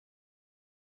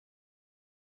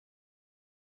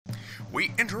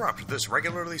we interrupt this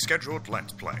regularly scheduled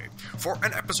Let's Play for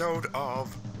an episode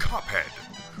of Cuphead,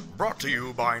 brought to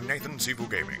you by Nathan Sivu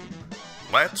Gaming.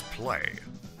 Let's play.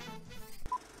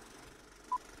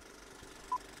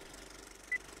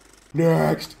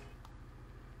 Next!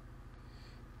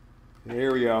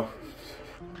 Here we go.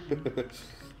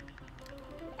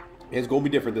 It's gonna be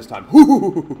different this time.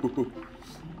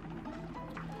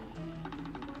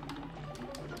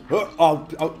 Oh,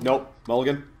 no.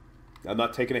 Mulligan. I'm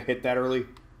not taking a hit that early.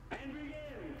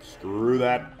 Screw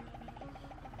that.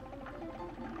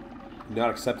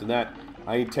 Not accepting that.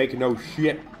 I ain't taking no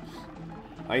shit.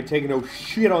 I ain't taking no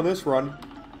shit on this run.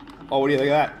 Oh, what do you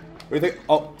think of that? What do you think?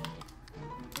 Oh.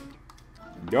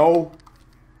 No.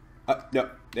 No.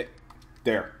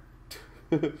 There.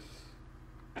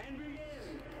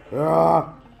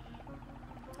 Ah.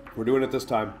 We're doing it this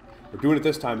time. We're doing it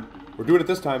this time. We're doing it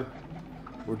this time.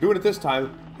 We're doing it this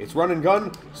time. It's run and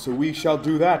gun, so we shall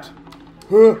do that.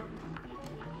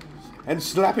 And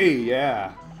slappy,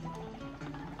 yeah.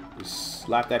 Just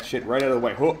slap that shit right out of the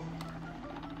way. Oh,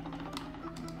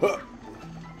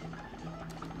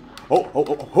 oh,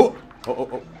 oh, oh,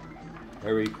 oh.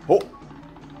 There we go.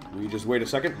 We just wait a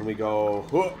second and we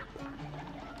go.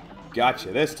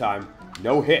 Gotcha this time.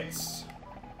 No hits.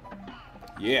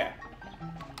 Yeah.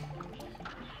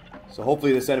 So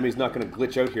hopefully this enemy's not going to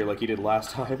glitch out here like he did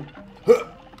last time.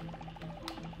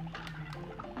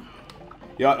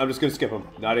 Yeah, I'm just going to skip him.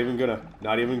 Not even gonna.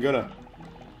 Not even gonna.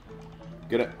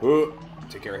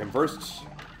 Take care of him first.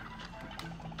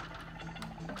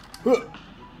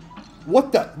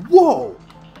 What the? Whoa!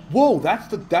 Whoa, that's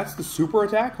the super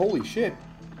attack? Holy shit.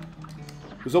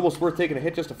 It was almost worth taking a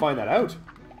hit just to find that out.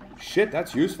 Shit,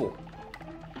 that's useful.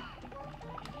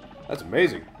 That's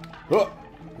amazing. Oh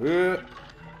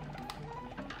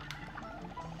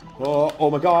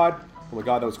my god. Oh my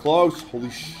god, that was close.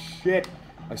 Holy shit.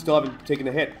 I still haven't taken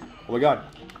a hit. Oh my god.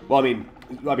 Well,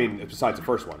 I mean, besides the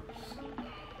first one.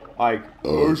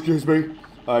 Oh, excuse me.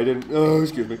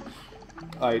 Excuse me.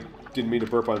 I didn't mean to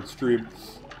burp on stream.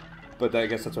 But I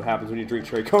guess that's what happens when you drink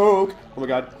cherry coke. Oh my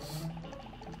god.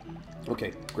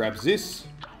 Okay, grabs this.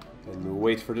 And we'll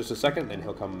wait for just a second, then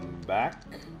he'll come back.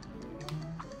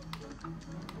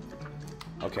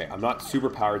 Okay, I'm not super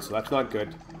powered, so that's not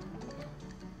good.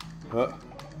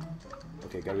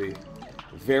 Okay, gotta be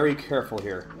very careful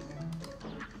here.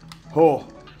 Oh,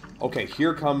 okay,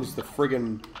 here comes the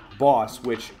friggin' boss,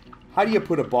 which... How do you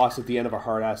put a boss at the end of a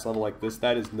hard-ass level like this?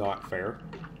 That is not fair.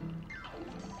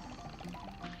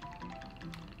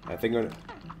 I think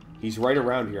he's right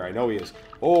around here. I know he is.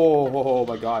 Oh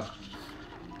my god.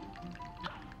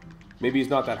 Maybe he's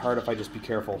not that hard if I just be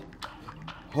careful.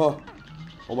 Huh.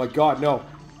 Oh my god, no.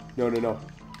 No.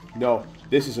 No,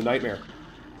 this is a nightmare.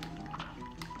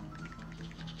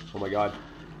 Oh my god.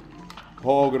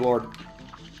 Oh, good lord.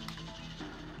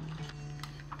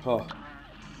 Huh.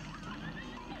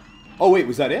 Oh, wait,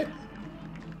 was that it?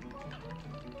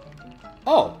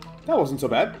 Oh, that wasn't so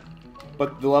bad.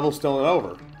 But the level's still not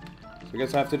over. So I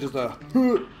guess I have to just,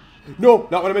 No,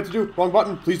 not what I meant to do. Wrong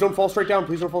button. Please don't fall straight down.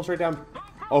 Please don't fall straight down.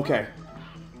 Okay.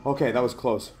 Okay, that was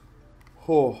close.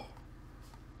 Oh.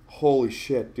 Holy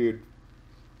shit, dude.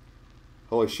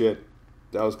 Holy shit.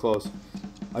 That was close.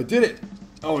 I did it!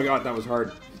 Oh my god, that was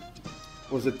hard.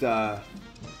 Was it,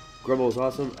 Grumble is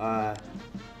awesome.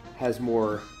 Has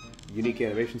more unique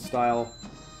animation style.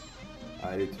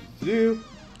 I do.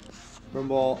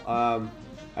 Grumble,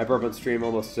 I burp on stream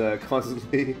almost,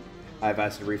 constantly. I have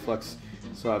acid reflux,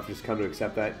 so I've just come to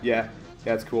accept that. Yeah,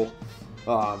 it's cool.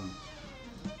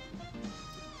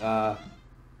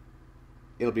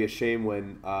 It'll be a shame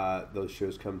when, those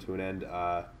shows come to an end.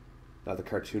 Now the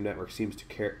Cartoon Network seems to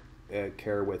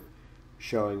care with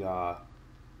showing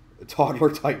toddler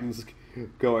titans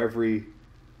go every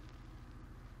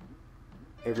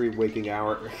waking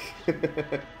hour.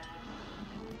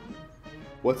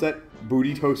 What's that?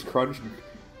 Booty Toast Crunch?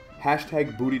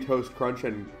 Hashtag Booty Toast Crunch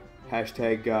and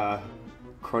hashtag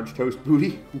Crunch Toast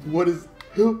Booty? What is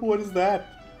that?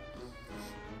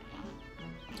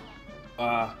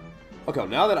 Okay,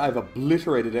 now that I've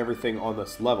obliterated everything on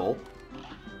this level,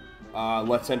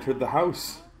 let's enter the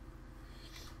house.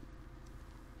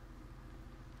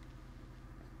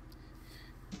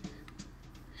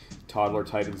 Toddler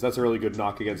Titans. That's a really good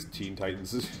knock against Teen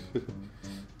Titans.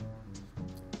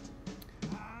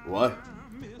 What?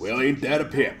 Well, ain't that a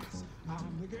pip?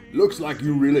 Looks like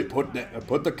you really put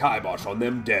the kibosh on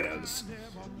them deaders.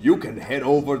 You can head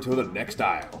over to the next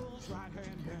aisle.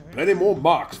 Plenty more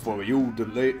marks for you to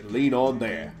lean on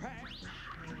there.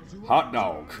 Hot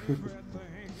dog.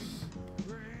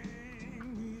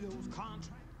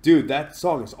 Dude, that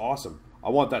song is awesome. I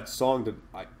want that song to...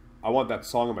 I want that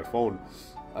song on my phone.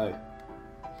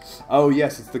 Oh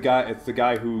yes, it's the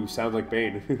guy who sounds like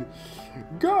Bane.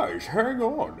 Guys, hang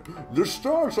on. The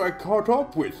stars I caught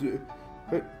up with.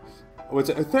 What's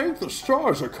it? Thank the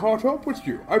stars I caught up with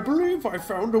you. I believe I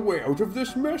found a way out of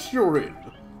this mess you're in.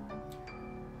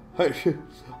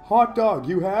 Hot dog,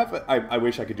 you have? I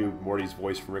wish I could do Morty's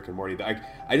voice from Rick and Morty.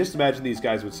 I just imagine these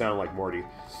guys would sound like Morty.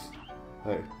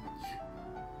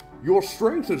 Your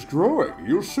strength is growing.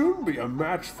 You'll soon be a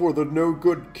match for the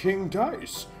no-good King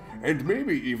Dice. And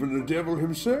maybe even the devil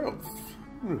himself.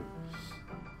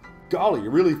 Golly, you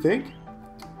really think?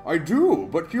 I do,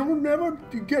 but you'll never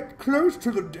get close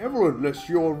to the devil unless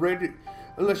you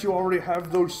already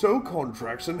have those soul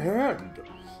contracts in hand.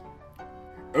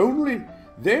 Only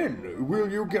then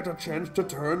will you get a chance to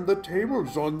turn the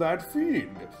tables on that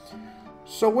fiend.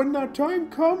 So when that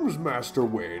time comes, Master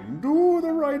Wayne, do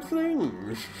the right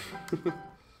thing.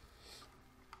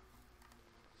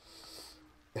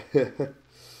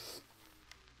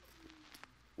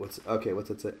 What's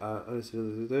it say?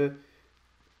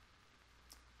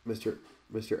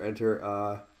 Mr.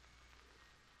 Enter,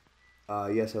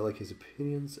 yes, I like his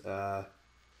opinions,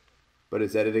 but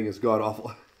his editing is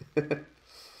god-awful.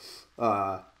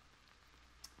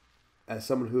 As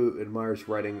someone who admires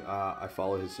writing, I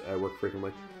follow his work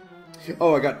frequently.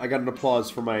 Oh, I got an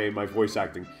applause for my voice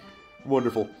acting.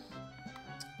 Wonderful.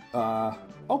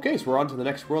 Okay, so we're on to the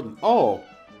next world. Oh,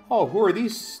 who are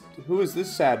these? Who is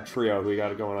this sad trio we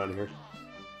got going on here?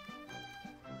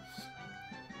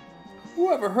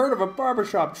 Who ever heard of a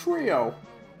barbershop trio?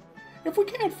 If we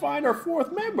can't find our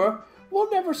fourth member,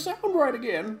 we'll never sound right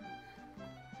again.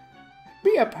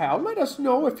 Be a pal, let us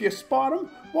know if you spot him,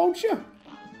 won't you?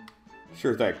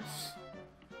 Sure thing.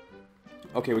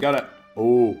 Okay, we gotta...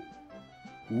 Oh.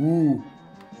 Ooh.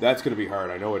 That's gonna be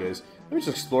hard, I know it is. Let me just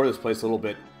explore this place a little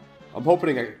bit. I'm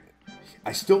hoping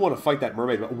I still want to fight that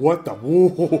mermaid, but what the...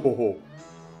 Whoa.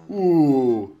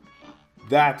 Ooh.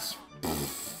 That's...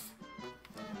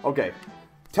 Okay.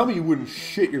 Tell me you wouldn't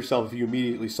shit yourself if you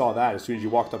immediately saw that as soon as you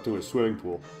walked up to a swimming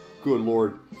pool. Good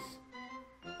lord.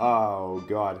 Oh,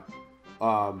 God.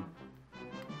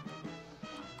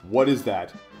 What is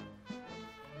that?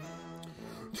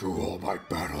 Through all my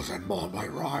battles and all my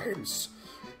rhymes,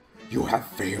 you have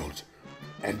failed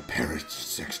and perished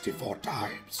 64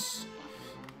 times.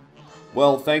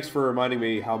 Well, thanks for reminding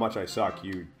me how much I suck,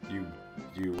 you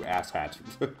asshat.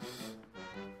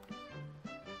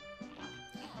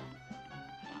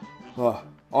 Oh,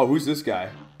 who's this guy?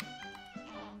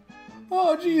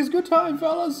 Oh, geez, good time,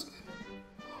 fellas.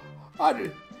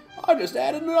 I just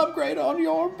added an upgrade on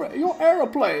your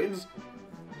aeroplanes.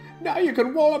 Now you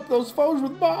can wall up those foes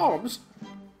with bombs.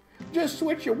 Just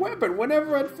switch your weapon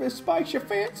whenever it spikes your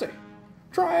fancy.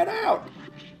 Try it out.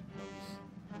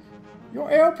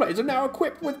 Your airplanes are now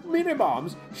equipped with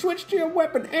mini-bombs. Switch to your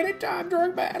weapon anytime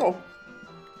during battle.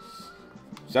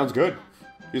 Sounds good.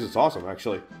 Jeez, it's awesome,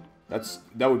 actually. That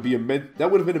would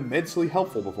have been immensely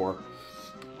helpful before.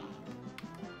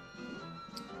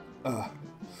 Oh,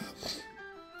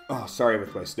 sorry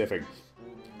with my sniffing.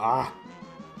 Now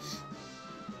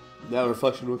the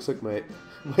reflection looks like my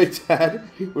dad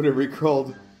whenever he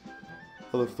crawled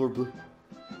on the floor blue.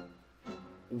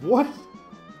 What?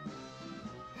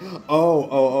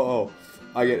 Oh.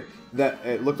 I get it. That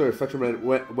it looked like a reflection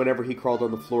whenever he crawled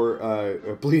on the floor,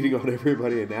 bleeding on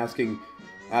everybody and asking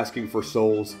for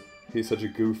souls. He's such a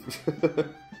goof.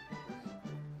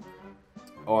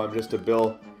 Oh, I'm just a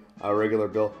Bill, a regular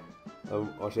Bill.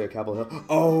 Watching a Capitol Hill.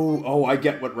 Oh, I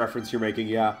get what reference you're making.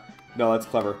 Yeah, no, that's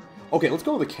clever. Okay, let's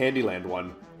go with the Candyland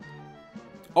one.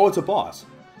 Oh, it's a boss.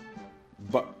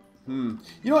 But you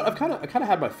know what? I've kind of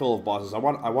had my fill of bosses. I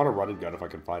want a run and gun if I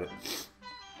can find it.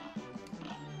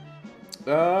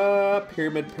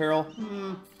 Pyramid Peril.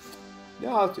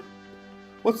 Yeah.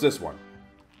 What's this one?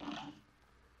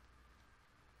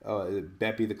 Oh,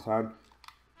 Beppi the Clown.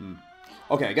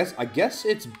 Okay, I guess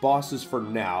it's bosses for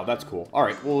now. That's cool. All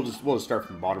right, we'll just start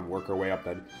from the bottom, work our way up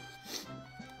then.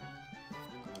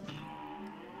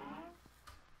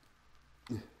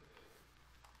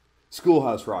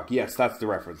 Schoolhouse Rock. Yes, that's the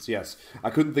reference. Yes, I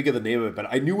couldn't think of the name of it, but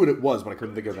I knew what it was, but I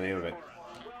couldn't think of the name of it.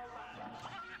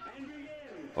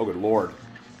 Oh, good lord!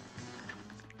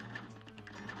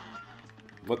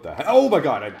 What the heck? Oh my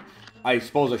god! I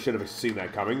suppose I should have seen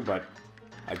that coming, but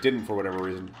I didn't for whatever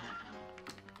reason.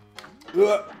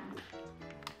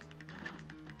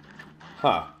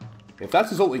 Huh. If that's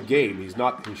his only game, he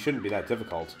shouldn't be that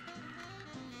difficult.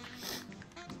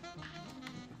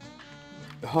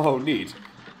 Oh, neat.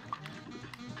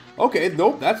 Okay,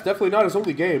 nope, that's definitely not his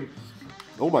only game.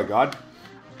 Oh my god.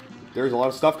 There's a lot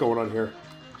of stuff going on here.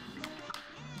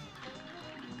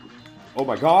 Oh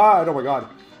my god, oh my god.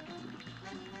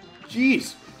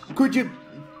 Jeez, could you...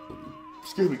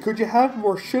 Excuse me, could you have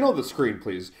more shit on the screen,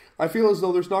 please? I feel as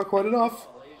though there's not quite enough.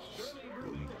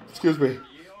 Excuse me.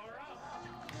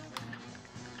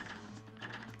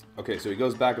 Okay, so he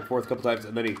goes back and forth a couple times,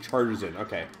 and then he charges in.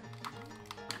 Okay.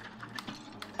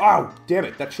 Oh, damn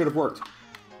it, that should have worked.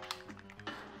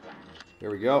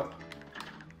 There we go.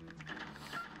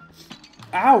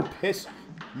 Ow, piss.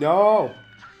 No.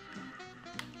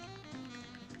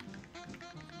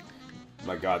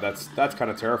 My god, that's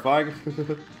kind of terrifying.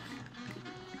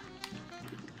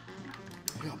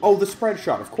 Oh, the spread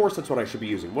shot. Of course that's what I should be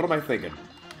using. What am I thinking?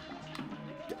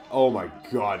 Oh my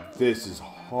god, this is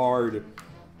hard.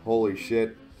 Holy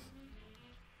shit.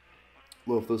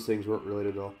 Well, if those things weren't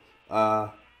related at all.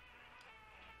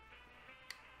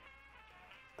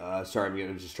 Sorry,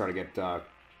 I'm just trying to get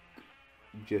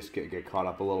caught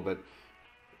up a little bit.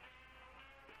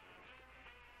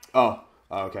 Oh,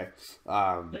 okay.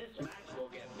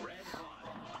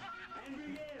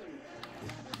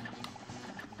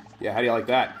 Yeah, how do you like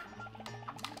that?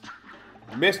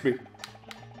 You missed me.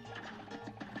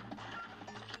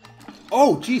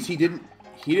 Oh, jeez, he didn't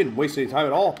waste any time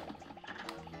at all.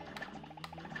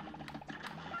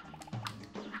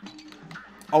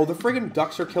 Oh, the friggin'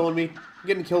 ducks are killing me. I'm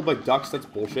getting killed by ducks, that's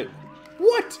bullshit.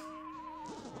 What?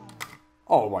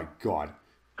 Oh my god.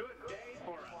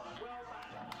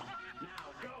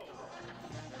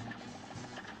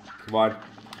 Come on.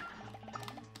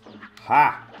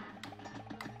 Ha!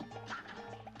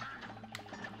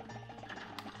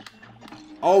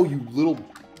 Oh, you little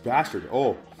bastard.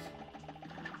 Oh.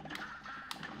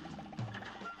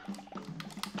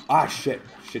 Ah, shit.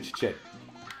 Shit.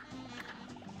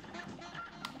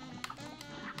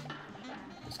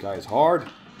 This guy is hard.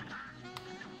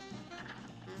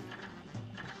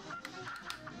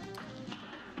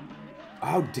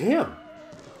 Oh, damn.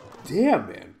 Damn,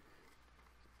 man.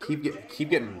 Keep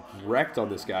getting wrecked on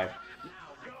this guy.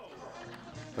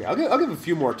 Okay, I'll give a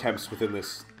few more attempts within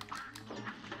this.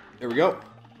 There we go.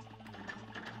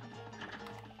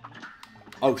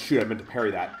 Oh, shoot, I meant to parry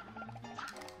that.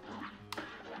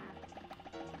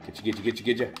 Get you.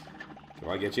 Come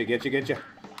on, get you.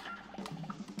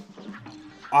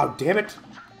 Oh, damn it.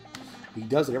 He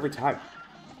does it every time.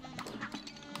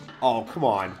 Oh, come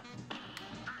on.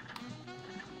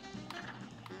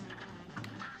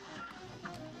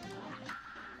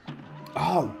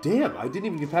 Oh, damn. I didn't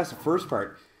even get past the first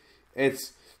part.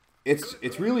 It's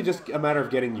really just a matter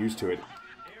of getting used to it.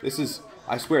 This is,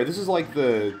 I swear, this is like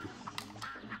the...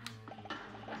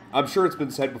 I'm sure it's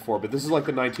been said before, but this is like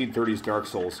the 1930s Dark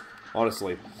Souls.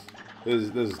 Honestly.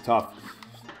 This is tough.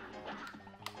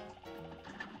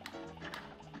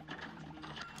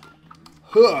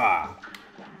 Huh!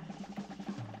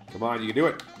 Come on, you can do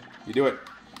it. You do it.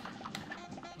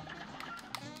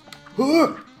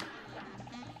 Huh!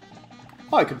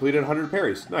 Oh, I completed 100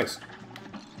 parries. Nice.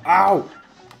 Ow!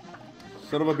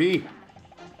 Son of a bee.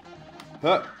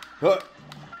 Huh.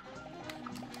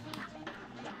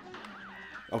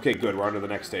 Okay, good. We're on to the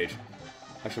next stage.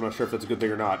 Actually, I'm not sure if that's a good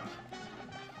thing or not.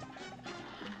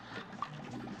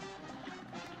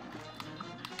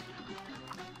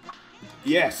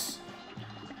 Yes!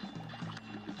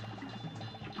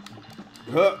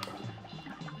 Huh.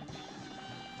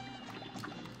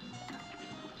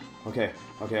 Okay.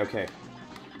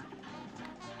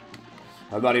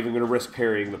 I'm not even going to risk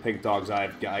parrying the pink dogs. I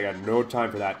got no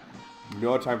time for that.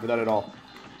 No time for that at all.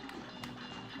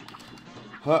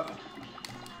 Huh.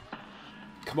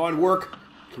 Come on, work.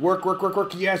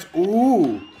 Work. Yes.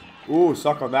 Ooh. Ooh,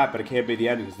 suck on that, but it can't be the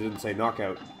ending because it didn't say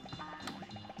knockout.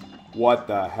 What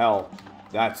the hell?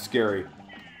 That's scary.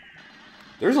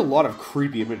 There's a lot of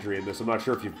creepy imagery in this. I'm not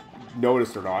sure if you've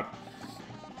noticed or not.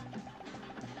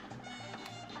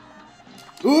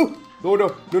 Ooh!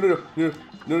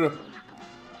 No.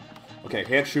 Okay,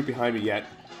 can't shoot behind me yet,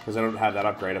 because I don't have that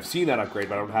upgrade. I've seen that upgrade,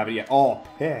 but I don't have it yet. Oh,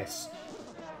 piss.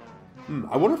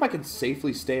 I wonder if I can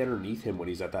safely stay underneath him when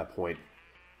he's at that point.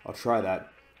 I'll try that.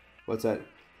 What's that?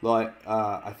 Well,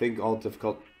 I think all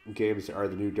difficult games are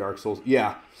the new Dark Souls.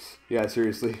 Yeah,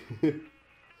 seriously.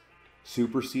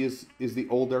 Super C is the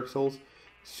old Dark Souls?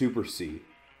 Super C.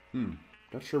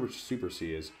 Not sure which Super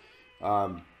C is.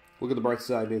 Look at the bright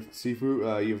side, Nathan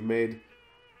Sifu. You've made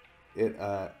it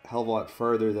a hell of a lot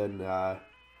further than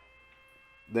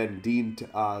Dean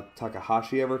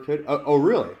Takahashi ever could. Oh,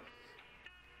 really?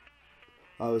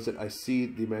 Is it? I see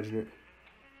the imaginary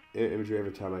imagery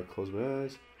every time I close my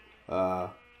eyes.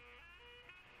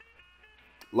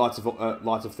 Lots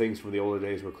of things from the older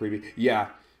days were creepy. Yeah,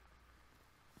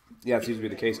 it seems to be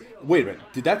the case. Wait a minute.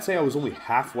 Did that say I was only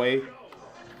halfway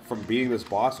from beating this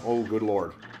boss. Oh, good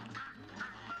lord.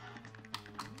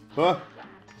 Huh?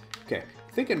 Okay,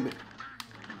 thinking...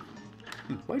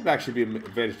 might actually be an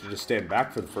advantage to just stand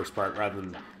back for the first part rather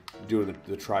than doing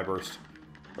the tri-burst.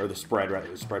 Or the spread, rather.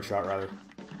 The spread shot, rather.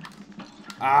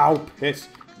 Ow, piss.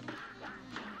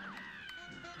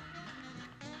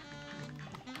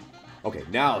 Okay,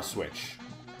 now switch.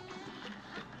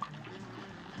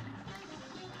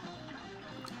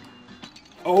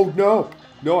 Oh, no!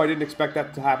 No, I didn't expect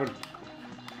that to happen.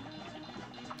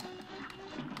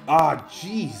 Ah,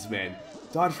 jeez, man.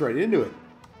 Dodged right into it.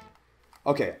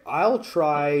 Okay, I'll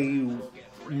try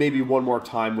maybe one more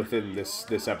time within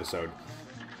this episode.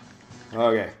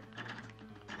 Okay.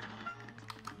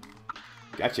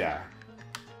 Gotcha.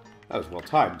 That was well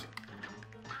timed.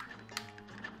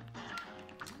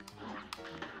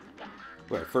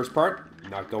 Wait, first part,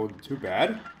 not going too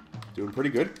bad. Doing pretty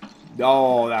good.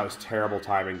 Oh, that was terrible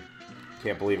timing.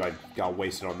 Can't believe I got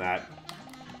wasted on that.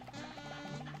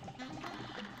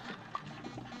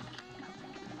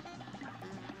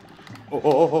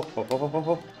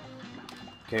 Oh.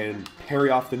 Can parry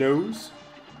off the nose.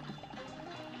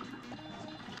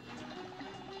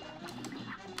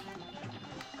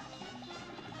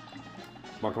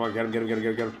 Come on, get him. Come on,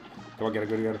 get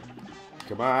him.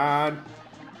 Come on.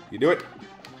 You do it.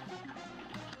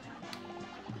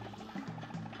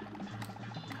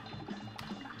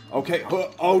 Okay.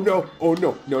 Oh, no. Oh,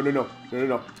 no. No.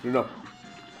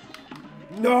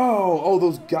 No! Oh,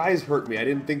 those guys hurt me. I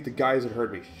didn't think the guys would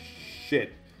hurt me.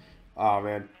 Shit. Oh,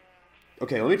 man.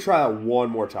 Okay, let me try that one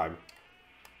more time.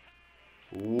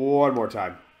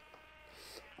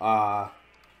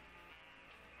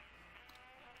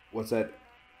 What's that?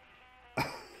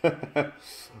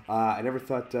 I never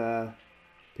thought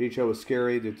Peach was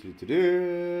scary.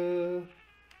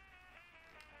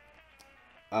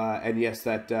 And yes,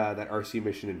 that RC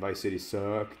mission in Vice City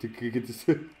sucked.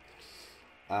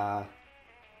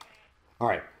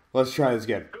 Alright, let's try this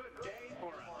again.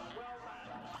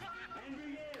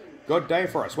 Good day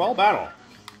for a swell battle.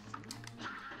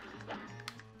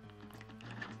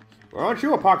 Well, aren't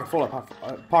you a pocket full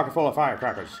of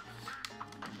firecrackers?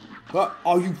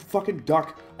 Oh, you fucking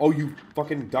duck. Oh, you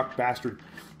fucking duck bastard.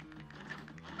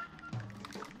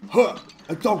 Huh.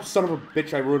 Oh, son of a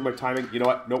bitch, I ruined my timing. You know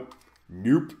what? Nope.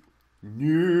 Nope.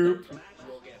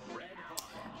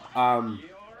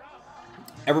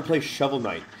 Ever play Shovel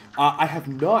Knight? I have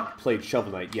not played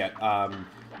Shovel Knight yet.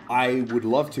 I would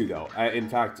love to, though. In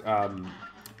fact,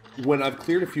 when I've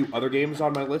cleared a few other games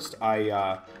on my list,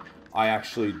 I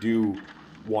actually do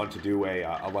want to do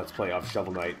a Let's Play of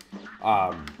Shovel Knight.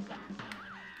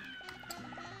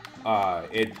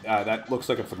 That looks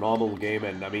like a phenomenal game,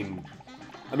 and I mean,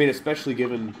 especially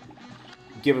given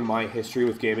my history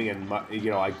with gaming, and my,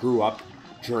 I grew up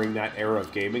during that era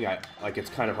of gaming. It's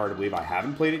kind of hard to believe I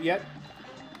haven't played it yet.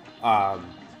 And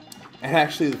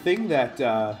actually, the thing that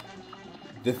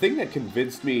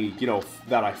convinced me,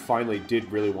 that I finally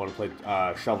did really want to play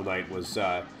Shovel Knight was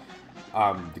the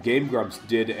Game Grumps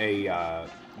did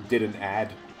an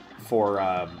ad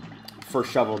for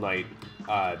Shovel Knight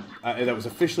that was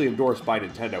officially endorsed by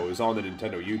Nintendo. It was on the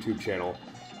Nintendo YouTube channel,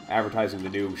 advertising the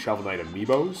new Shovel Knight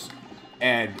amiibos,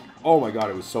 and oh my god,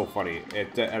 it was so funny.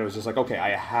 And it was just like, okay, I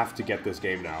have to get this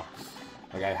game now.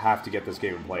 Like, I have to get this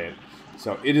game and play it.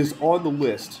 So it is on the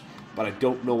list, but I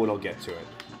don't know when I'll get to it.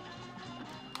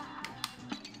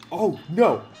 Oh,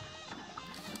 no!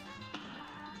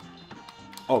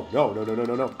 Oh, no.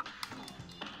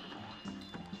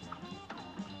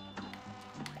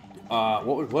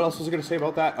 What else was I going to say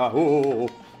about that? I'm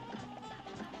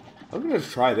going to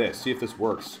just try this, see if this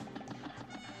works.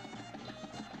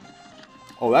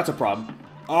 Oh, that's a problem.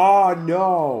 Oh,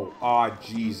 no! Oh,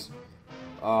 jeez.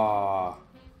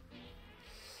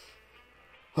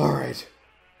 Alright.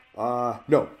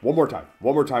 No, one more time.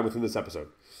 One more time within this episode.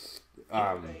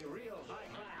 What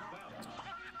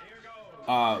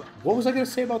was I going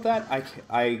to say about that?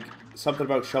 Something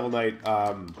about Shovel Knight,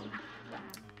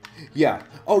 yeah.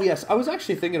 Oh, yes, I was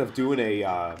actually thinking of doing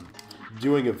a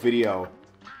video,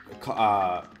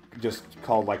 just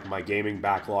called, like, my gaming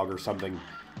backlog or something,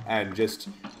 and just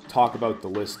talk about the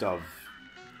list of,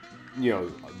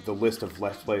 the list of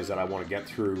Let's Plays that I want to get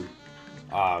through,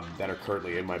 that are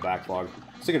currently in my backlog.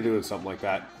 I was thinking of doing something like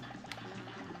that.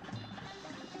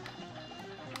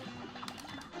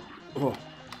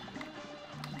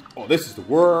 Oh, this is the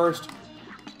worst.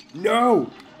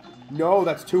 No! No,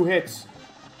 that's 2 hits.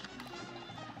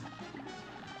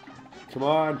 Come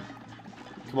on.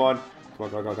 Come on. Come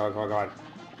on.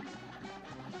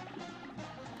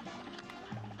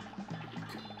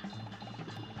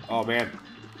 Oh, man.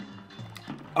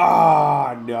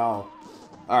 Ah, no.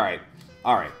 Alright.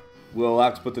 Alright. We'll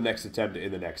have to put the next attempt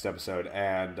in the next episode,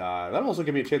 and that'll also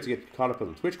give me a chance to get caught up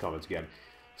on the Twitch comments again.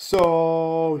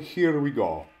 So, here we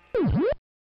go.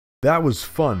 That was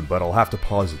fun, but I'll have to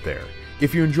pause it there.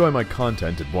 If you enjoy my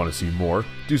content and want to see more,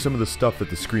 do some of the stuff that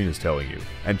the screen is telling you,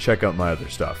 and check out my other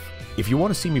stuff. If you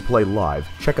want to see me play live,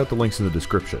 check out the links in the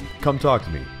description. Come talk to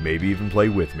me, maybe even play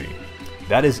with me.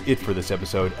 That is it for this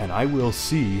episode, and I will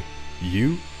see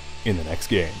you in the next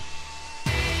game.